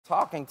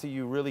talking to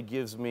you really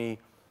gives me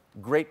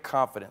great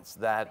confidence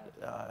that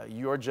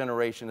your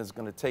generation is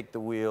going to take the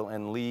wheel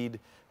and lead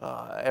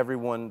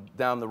everyone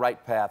down the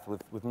right path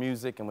with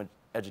music and with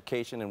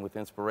education and with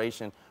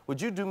inspiration.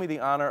 Would you do me the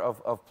honor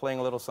of playing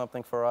a little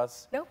something for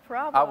us? No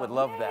problem. I would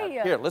love that.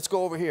 Here, let's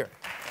go over here.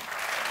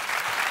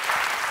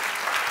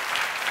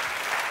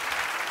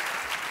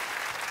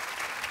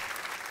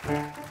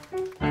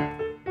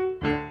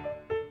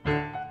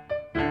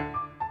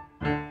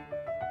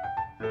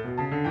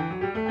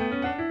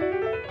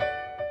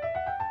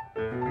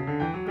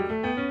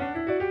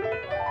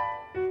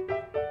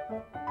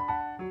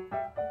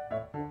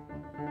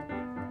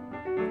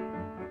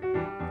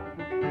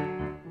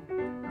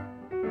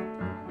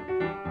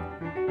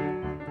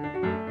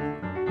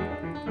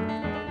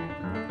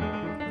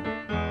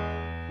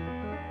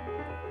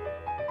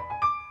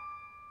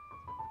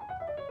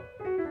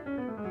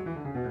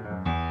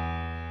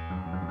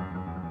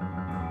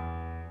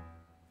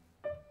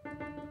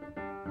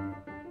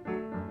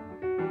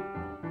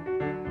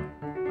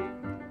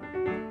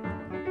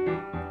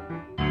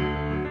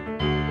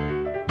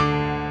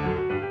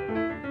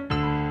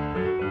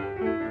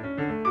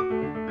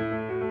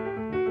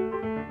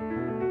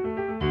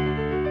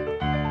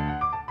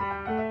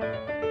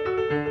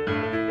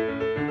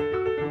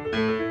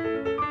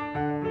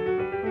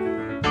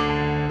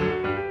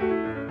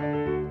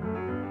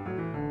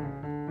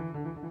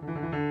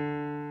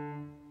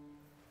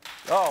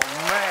 Oh,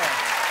 man.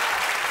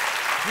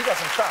 You got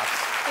some chops.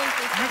 Thank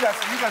you. You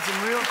got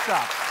some real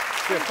chops.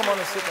 Here, come on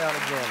and sit down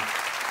again.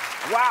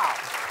 Wow.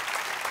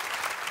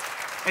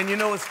 And you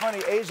know, it's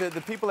funny, Asia, the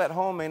people at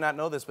home may not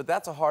know this, but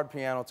that's a hard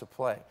piano to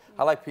play.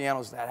 I like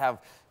pianos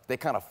that they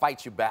kind of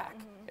fight you back.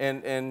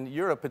 And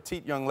you're a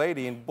petite young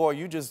lady, and boy,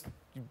 you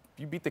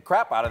beat the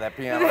crap out of that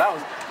piano. That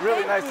was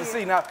really nice to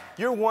see. Now,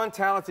 you're one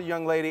talented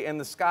young lady, and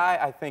the sky,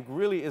 I think,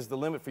 really is the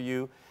limit for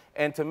you.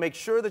 And to make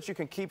sure that you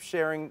can keep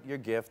sharing your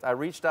gift, I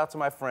reached out to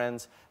my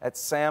friends at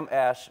Sam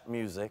Ash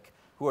Music,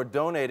 who are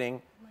donating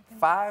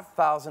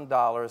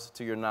 $5,000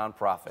 to your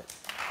nonprofit.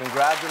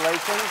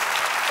 Congratulations.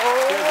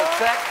 Oh. Here's a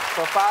check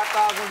for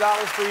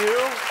 $5,000 for you.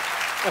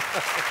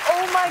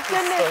 Oh my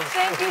goodness,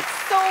 thank you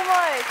so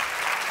much.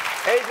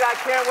 AJ, I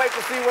can't wait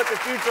to see what the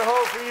future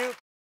holds for you.